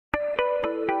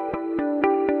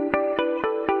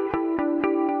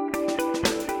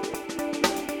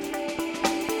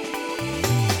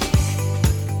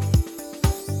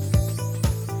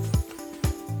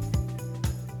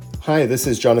Hi, this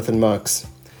is Jonathan Marks.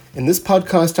 In this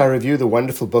podcast, I review the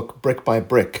wonderful book Brick by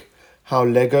Brick, How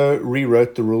Lego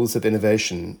Rewrote the Rules of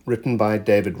Innovation, written by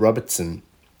David Robertson.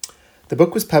 The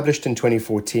book was published in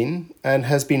 2014 and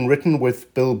has been written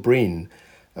with Bill Breen,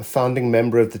 a founding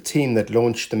member of the team that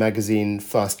launched the magazine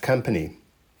Fast Company.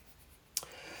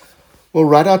 Well,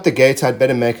 right out the gate, I'd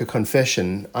better make a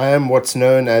confession. I am what's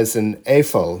known as an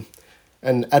AFOL,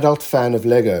 an adult fan of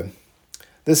Lego.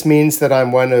 This means that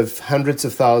I'm one of hundreds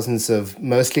of thousands of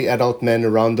mostly adult men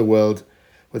around the world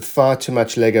with far too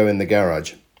much Lego in the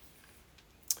garage.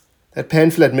 That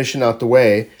painful admission out the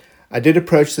way, I did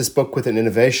approach this book with an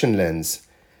innovation lens,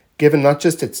 given not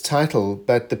just its title,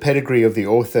 but the pedigree of the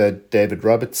author, David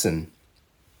Robertson.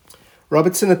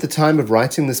 Robertson, at the time of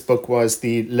writing this book, was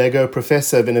the Lego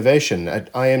Professor of Innovation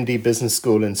at IMD Business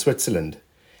School in Switzerland.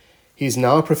 He's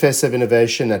now a Professor of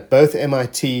Innovation at both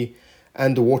MIT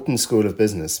and the Wharton School of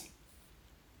Business.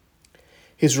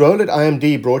 His role at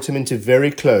IMD brought him into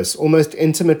very close, almost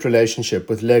intimate relationship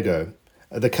with Lego,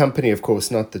 the company, of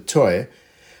course, not the toy,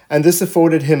 and this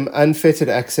afforded him unfettered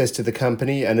access to the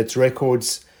company and its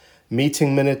records,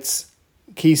 meeting minutes,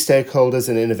 key stakeholders,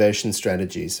 and innovation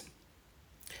strategies.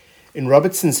 In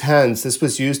Robertson's hands, this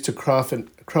was used to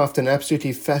craft an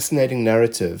absolutely fascinating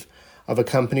narrative of a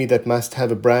company that must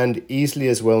have a brand easily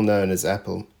as well known as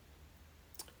Apple.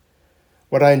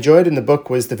 What I enjoyed in the book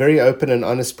was the very open and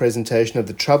honest presentation of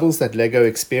the troubles that Lego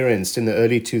experienced in the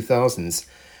early 2000s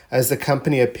as the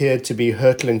company appeared to be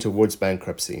hurtling towards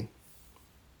bankruptcy.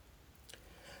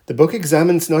 The book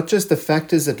examines not just the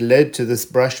factors that led to this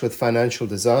brush with financial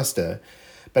disaster,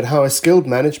 but how a skilled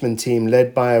management team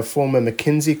led by a former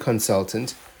McKinsey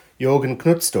consultant, Jürgen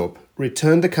Knutstorp,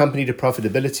 returned the company to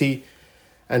profitability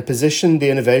and positioned the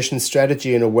innovation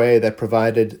strategy in a way that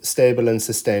provided stable and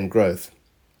sustained growth.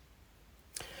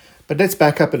 But let's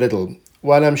back up a little.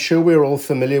 While I'm sure we're all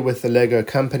familiar with the Lego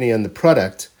company and the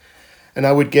product, and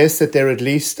I would guess that there are at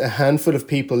least a handful of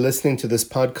people listening to this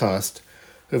podcast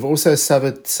who have also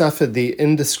suffered the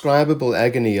indescribable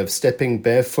agony of stepping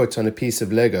barefoot on a piece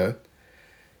of Lego,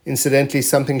 incidentally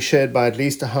something shared by at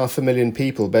least 500,000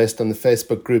 people based on the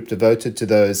Facebook group devoted to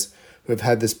those who have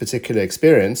had this particular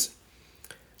experience,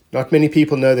 not many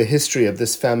people know the history of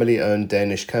this family-owned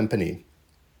Danish company.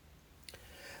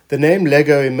 The name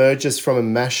Lego emerges from a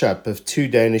mashup of two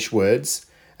Danish words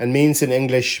and means in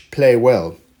English, play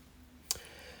well.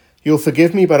 You'll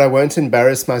forgive me, but I won't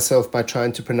embarrass myself by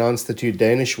trying to pronounce the two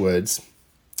Danish words.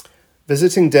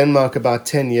 Visiting Denmark about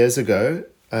 10 years ago,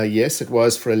 yes, it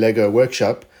was for a Lego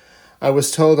workshop, I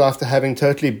was told after having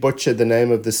totally butchered the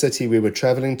name of the city we were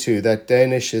traveling to that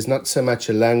Danish is not so much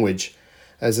a language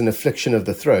as an affliction of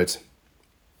the throat.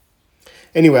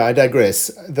 Anyway, I digress.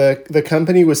 The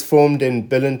company was formed in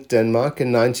Billund, Denmark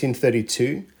in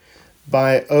 1932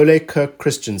 by Ole Kirk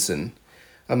Christensen,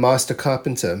 a master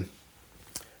carpenter.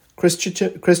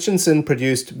 Christensen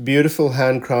produced beautiful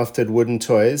handcrafted wooden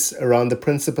toys around the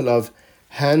principle of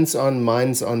hands-on,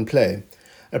 minds-on play,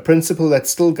 a principle that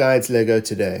still guides Lego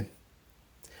today.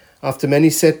 After many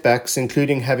setbacks,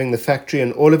 including having the factory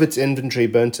and all of its inventory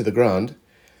burnt to the ground,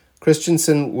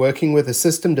 Christensen, working with a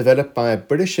system developed by a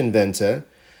British inventor,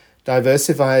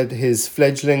 diversified his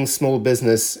fledgling small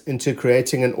business into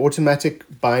creating an automatic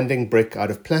binding brick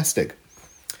out of plastic,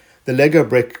 the Lego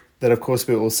brick that of course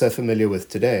we're all so familiar with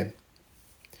today.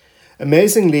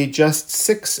 Amazingly, just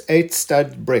 6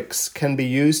 8-stud bricks can be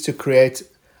used to create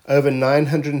over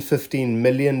 915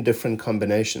 million different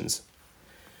combinations.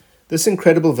 This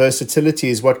incredible versatility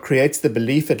is what creates the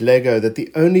belief at Lego that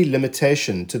the only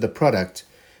limitation to the product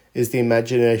is the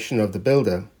imagination of the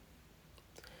builder.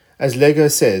 As Lego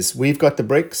says, we've got the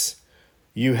bricks,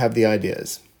 you have the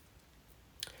ideas.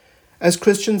 As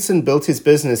Christensen built his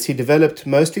business, he developed,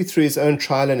 mostly through his own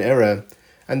trial and error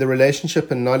and the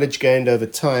relationship and knowledge gained over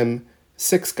time,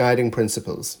 6 guiding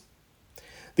principles.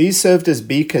 These served as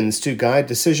beacons to guide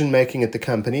decision-making at the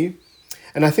company,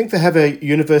 and I think they have a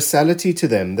universality to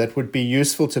them that would be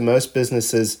useful to most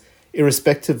businesses,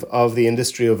 irrespective of the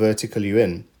industry or vertical you're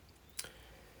in.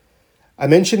 I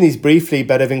mentioned these briefly,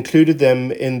 but I've included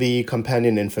them in the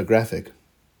companion infographic.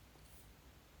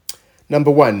 Number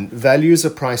 1, values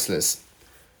are priceless.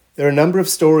 There are a number of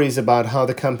stories about how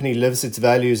the company lives its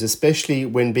values, especially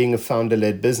when being a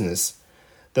founder-led business.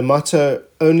 The motto,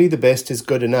 only the best is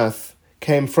good enough,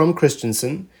 came from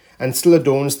Christensen and still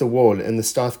adorns the wall in the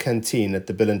staff canteen at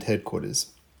the Billund headquarters.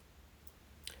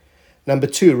 Number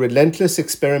 2, relentless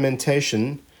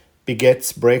experimentation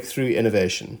begets breakthrough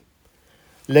innovation.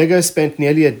 Lego spent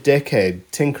nearly a decade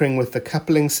tinkering with the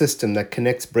coupling system that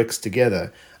connects bricks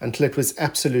together until it was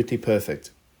absolutely perfect.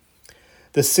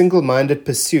 The single-minded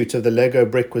pursuit of the Lego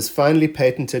brick was finally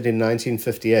patented in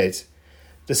 1958,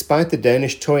 despite the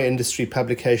Danish toy industry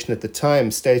publication at the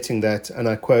time stating that, and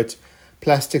I quote,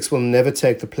 "Plastics will never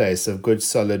take the place of good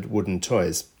solid wooden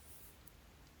toys."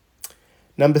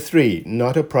 Number 3,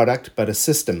 not a product but a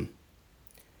system.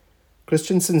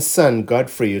 Christensen's son,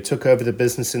 Godfrey, who took over the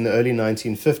business in the early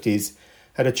 1950s,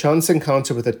 had a chance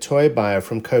encounter with a toy buyer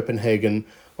from Copenhagen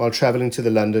while traveling to the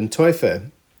London Toy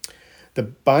Fair. The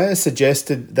buyer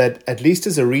suggested that, at least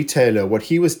as a retailer, what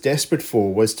he was desperate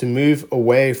for was to move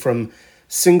away from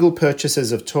single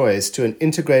purchases of toys to an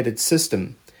integrated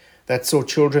system that saw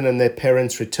children and their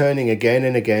parents returning again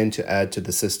and again to add to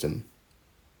the system.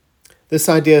 This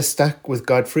idea stuck with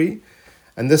Godfrey,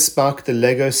 and this sparked the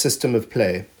Lego system of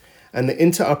play and the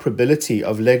interoperability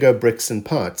of Lego bricks and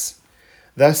parts.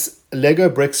 Thus, Lego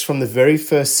bricks from the very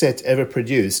first set ever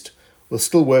produced will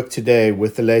still work today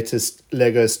with the latest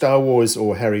Lego Star Wars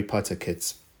or Harry Potter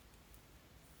kits.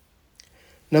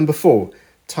 Number 4,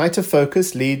 tighter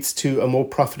focus leads to a more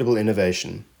profitable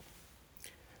innovation.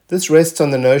 This rests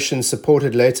on the notion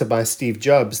supported later by Steve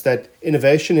Jobs that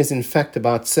innovation is in fact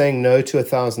about saying no to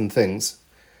 1,000 things.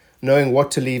 Knowing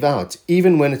what to leave out,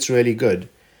 even when it's really good,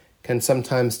 can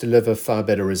sometimes deliver far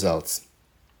better results.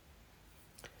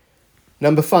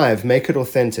 Number 5, make it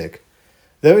authentic.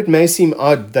 Though it may seem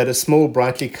odd that a small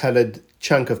brightly colored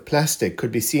chunk of plastic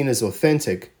could be seen as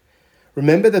authentic,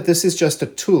 remember that this is just a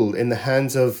tool in the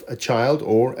hands of a child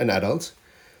or an adult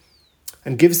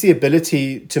and gives the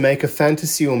ability to make a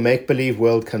fantasy or make-believe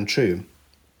world come true.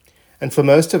 And for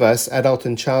most of us, adult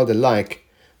and child alike,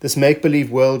 this make-believe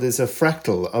world is a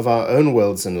fractal of our own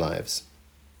worlds and lives.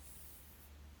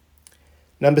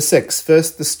 Number 6,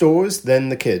 first the stores, then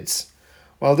the kids.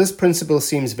 While this principle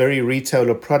seems very retail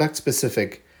or product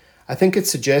specific, I think it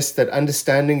suggests that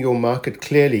understanding your market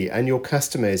clearly and your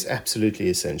customer is absolutely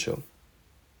essential.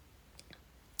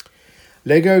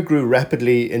 Lego grew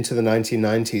rapidly into the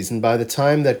 1990s, and by the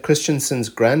time that Christensen's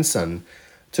grandson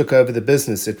took over the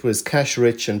business, it was cash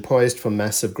rich and poised for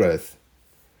massive growth.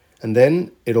 And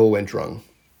then it all went wrong.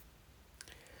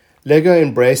 Lego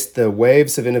embraced the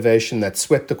waves of innovation that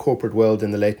swept the corporate world in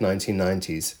the late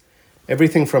 1990s.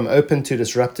 Everything from open to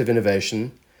disruptive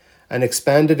innovation, and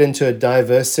expanded into a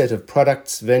diverse set of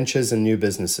products, ventures, and new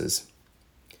businesses.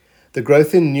 The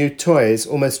growth in new toys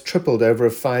almost tripled over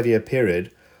a 5-year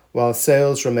period, while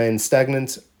sales remained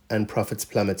stagnant and profits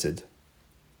plummeted.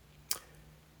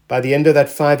 By the end of that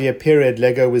 5-year period,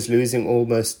 Lego was losing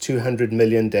almost 200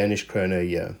 million Danish kroner a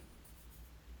year.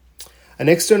 An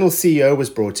external CEO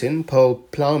was brought in, Paul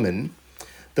Plowman,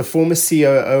 the former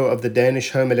COO of the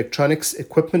Danish home electronics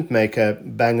equipment maker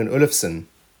Bang & Olufsen.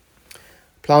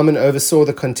 Plowman oversaw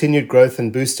the continued growth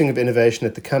and boosting of innovation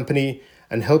at the company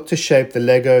and helped to shape the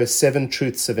Lego 7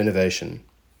 Truths of Innovation.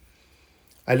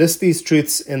 I list these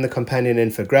truths in the companion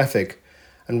infographic,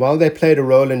 and while they played a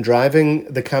role in driving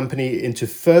the company into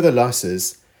further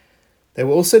losses, they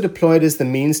were also deployed as the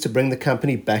means to bring the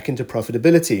company back into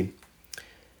profitability.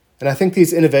 And I think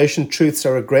these innovation truths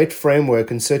are a great framework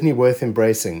and certainly worth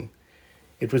embracing.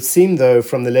 It would seem, though,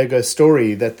 from the Lego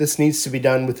story that this needs to be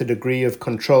done with a degree of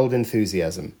controlled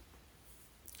enthusiasm.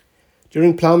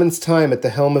 During Plowman's time at the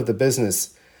helm of the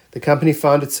business, the company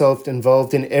found itself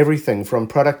involved in everything from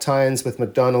product tie-ins with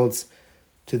McDonald's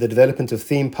to the development of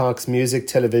theme parks, music,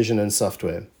 television, and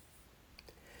software.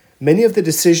 Many of the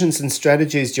decisions and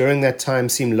strategies during that time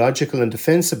seem logical and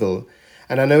defensible,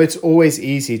 and I know it's always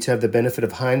easy to have the benefit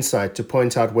of hindsight to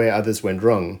point out where others went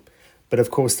wrong, but of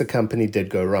course the company did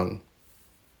go wrong.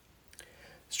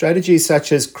 Strategies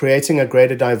such as creating a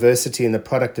greater diversity in the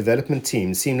product development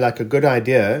team seem like a good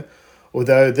idea,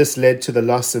 although this led to the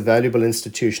loss of valuable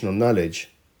institutional knowledge.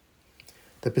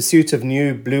 The pursuit of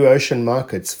new blue ocean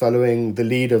markets following the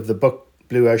lead of the book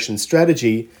Blue Ocean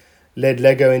Strategy led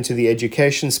Lego into the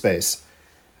education space,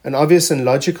 an obvious and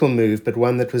logical move, but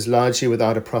one that was largely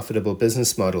without a profitable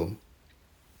business model.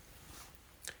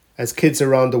 As kids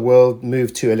around the world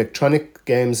moved to electronic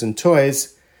games and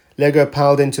toys, Lego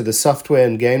piled into the software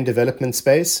and game development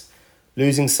space,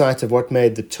 losing sight of what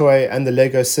made the toy and the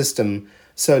Lego system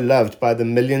so loved by the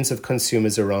millions of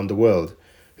consumers around the world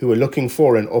who were looking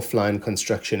for an offline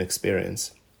construction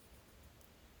experience.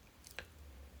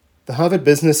 The Harvard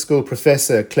Business School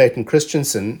professor Clayton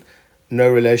Christensen, no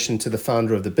relation to the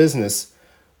founder of the business,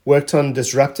 worked on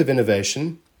disruptive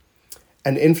innovation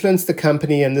and influenced the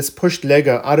company, and this pushed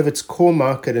Lego out of its core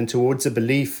market and towards a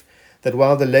belief that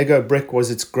while the Lego brick was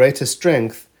its greatest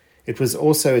strength, it was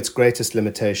also its greatest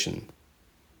limitation.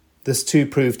 This too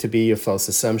proved to be a false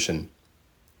assumption.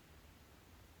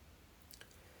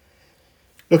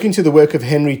 Looking to the work of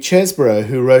Henry Chesbrough,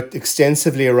 who wrote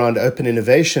extensively around open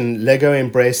innovation, Lego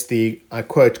embraced the, I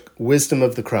quote, wisdom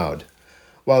of the crowd.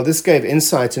 While this gave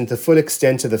insight into the full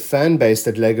extent of the fan base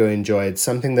that Lego enjoyed,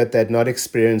 something that they'd not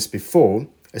experienced before,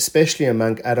 especially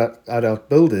among adult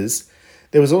builders,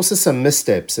 there was also some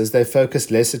missteps as they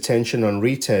focused less attention on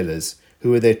retailers,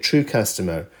 who were their true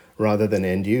customer, rather than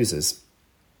end users.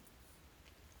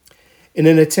 In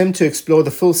an attempt to explore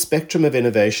the full spectrum of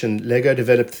innovation, Lego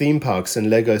developed theme parks and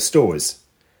Lego stores.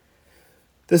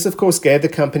 This, of course, gave the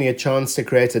company a chance to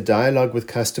create a dialogue with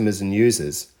customers and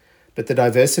users, but the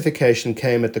diversification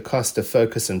came at the cost of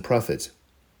focus and profit.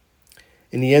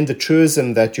 In the end, the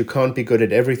truism that you can't be good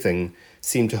at everything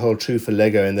seemed to hold true for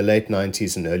Lego in the late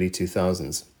 90s and early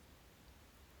 2000s.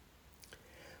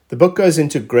 The book goes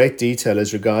into great detail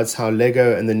as regards how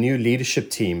Lego and the new leadership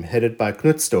team headed by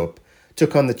Knutstorp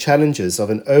took on the challenges of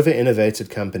an over-innovated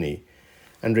company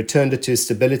and returned it to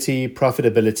stability,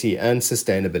 profitability, and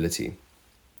sustainability.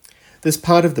 This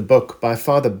part of the book, by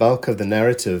far the bulk of the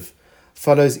narrative,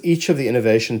 follows each of the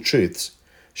innovation truths,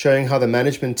 showing how the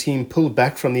management team pulled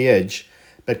back from the edge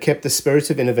but kept the spirit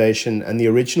of innovation and the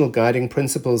original guiding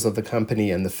principles of the company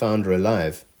and the founder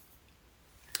alive.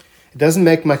 It doesn't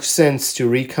make much sense to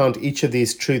recount each of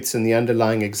these truths and the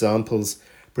underlying examples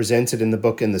presented in the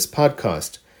book in this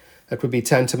podcast. That would be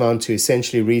tantamount to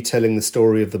essentially retelling the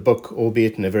story of the book,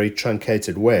 albeit in a very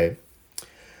truncated way.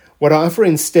 What I offer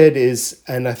instead is,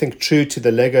 and I think true to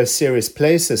the Lego Serious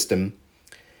Play system,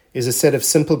 is a set of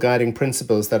simple guiding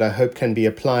principles that I hope can be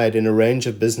applied in a range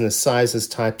of business sizes,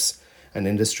 types, and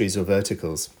industries or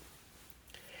verticals.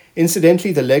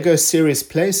 Incidentally, the Lego Serious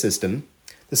Play system,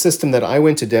 the system that I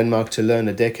went to Denmark to learn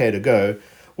a decade ago,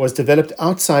 was developed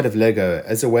outside of Lego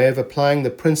as a way of applying the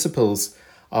principles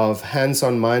of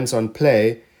hands-on, minds-on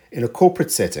play in a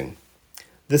corporate setting.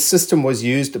 This system was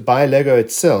used by Lego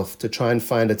itself to try and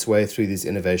find its way through these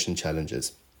innovation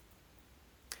challenges.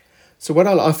 So what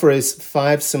I'll offer is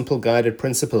 5 simple guided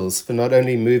principles for not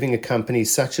only moving a company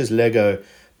such as Lego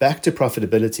back to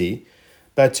profitability,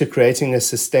 but to creating a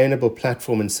sustainable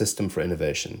platform and system for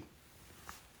innovation.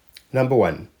 Number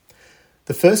 1.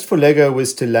 The first for Lego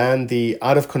was to land the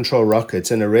out-of-control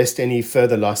rocket and arrest any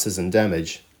further losses and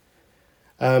damage.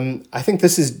 I think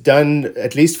this is done,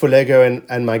 at least for Lego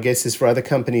and my guess is for other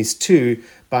companies too,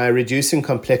 by reducing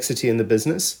complexity in the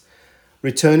business,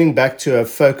 returning back to a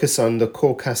focus on the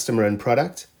core customer and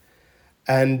product,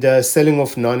 and selling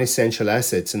off non-essential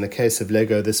assets. In the case of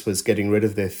Lego, this was getting rid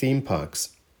of their theme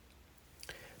parks.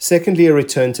 Secondly, a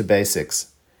return to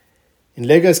basics. In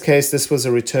Lego's case, this was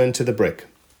a return to the brick,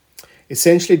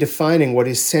 essentially defining what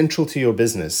is central to your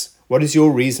business, what is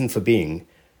your reason for being,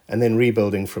 and then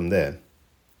rebuilding from there.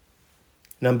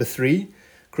 Number 3,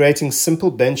 creating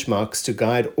simple benchmarks to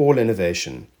guide all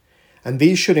innovation. And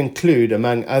these should include,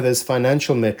 among others,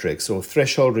 financial metrics or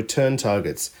threshold return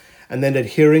targets, and then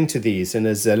adhering to these in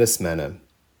a zealous manner.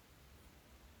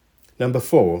 Number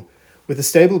 4, with a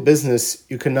stable business,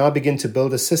 you can now begin to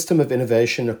build a system of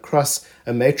innovation across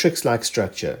a matrix-like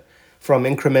structure, from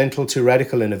incremental to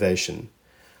radical innovation,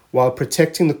 while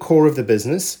protecting the core of the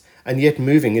business and yet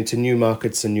moving into new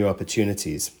markets and new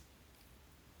opportunities.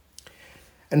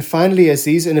 And finally, as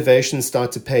these innovations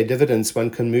start to pay dividends, one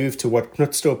can move to what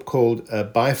Knutstorp called a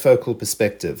bifocal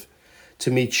perspective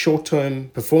to meet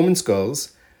short-term performance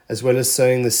goals as well as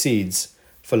sowing the seeds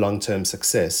for long-term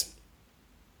success.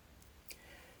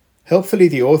 Helpfully,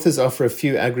 the authors offer a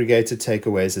few aggregated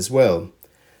takeaways as well.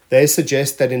 They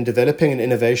suggest that in developing an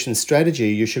innovation strategy,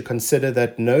 you should consider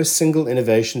that no single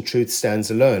innovation truth stands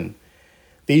alone.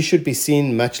 These should be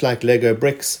seen, much like Lego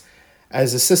bricks,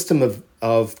 as a system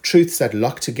of truths that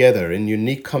lock together in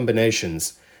unique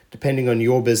combinations depending on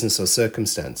your business or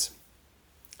circumstance.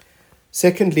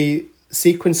 Secondly,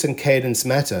 sequence and cadence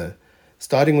matter.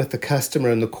 Starting with the customer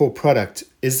and the core product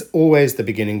is always the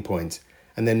beginning point,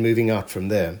 and then moving out from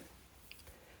there.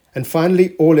 And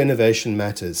finally, all innovation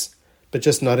matters, but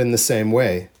just not in the same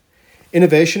way.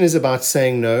 Innovation is about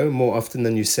saying no more often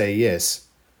than you say yes.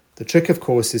 The trick, of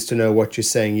course, is to know what you're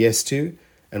saying yes to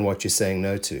and what you're saying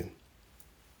no to.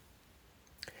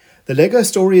 The Lego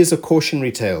story is a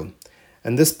cautionary tale,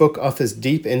 and this book offers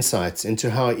deep insights into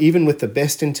how even with the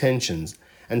best intentions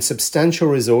and substantial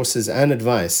resources and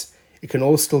advice, it can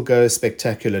all still go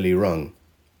spectacularly wrong.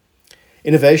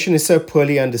 Innovation is so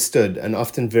poorly understood and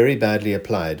often very badly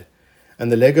applied,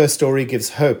 and the Lego story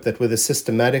gives hope that with a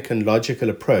systematic and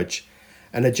logical approach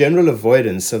and a general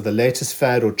avoidance of the latest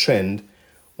fad or trend,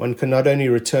 one can not only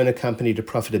return a company to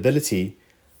profitability,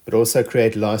 but also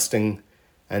create lasting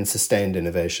and sustained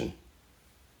innovation.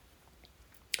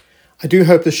 I do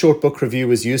hope the short book review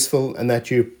was useful and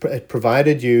that it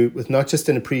provided you with not just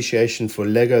an appreciation for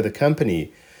Lego the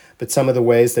company, but some of the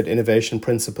ways that innovation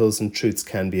principles and truths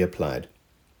can be applied.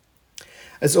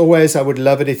 As always, I would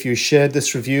love it if you shared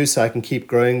this review so I can keep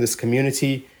growing this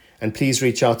community, and please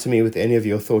reach out to me with any of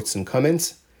your thoughts and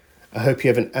comments. I hope you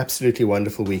have an absolutely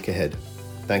wonderful week ahead.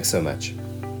 Thanks so much.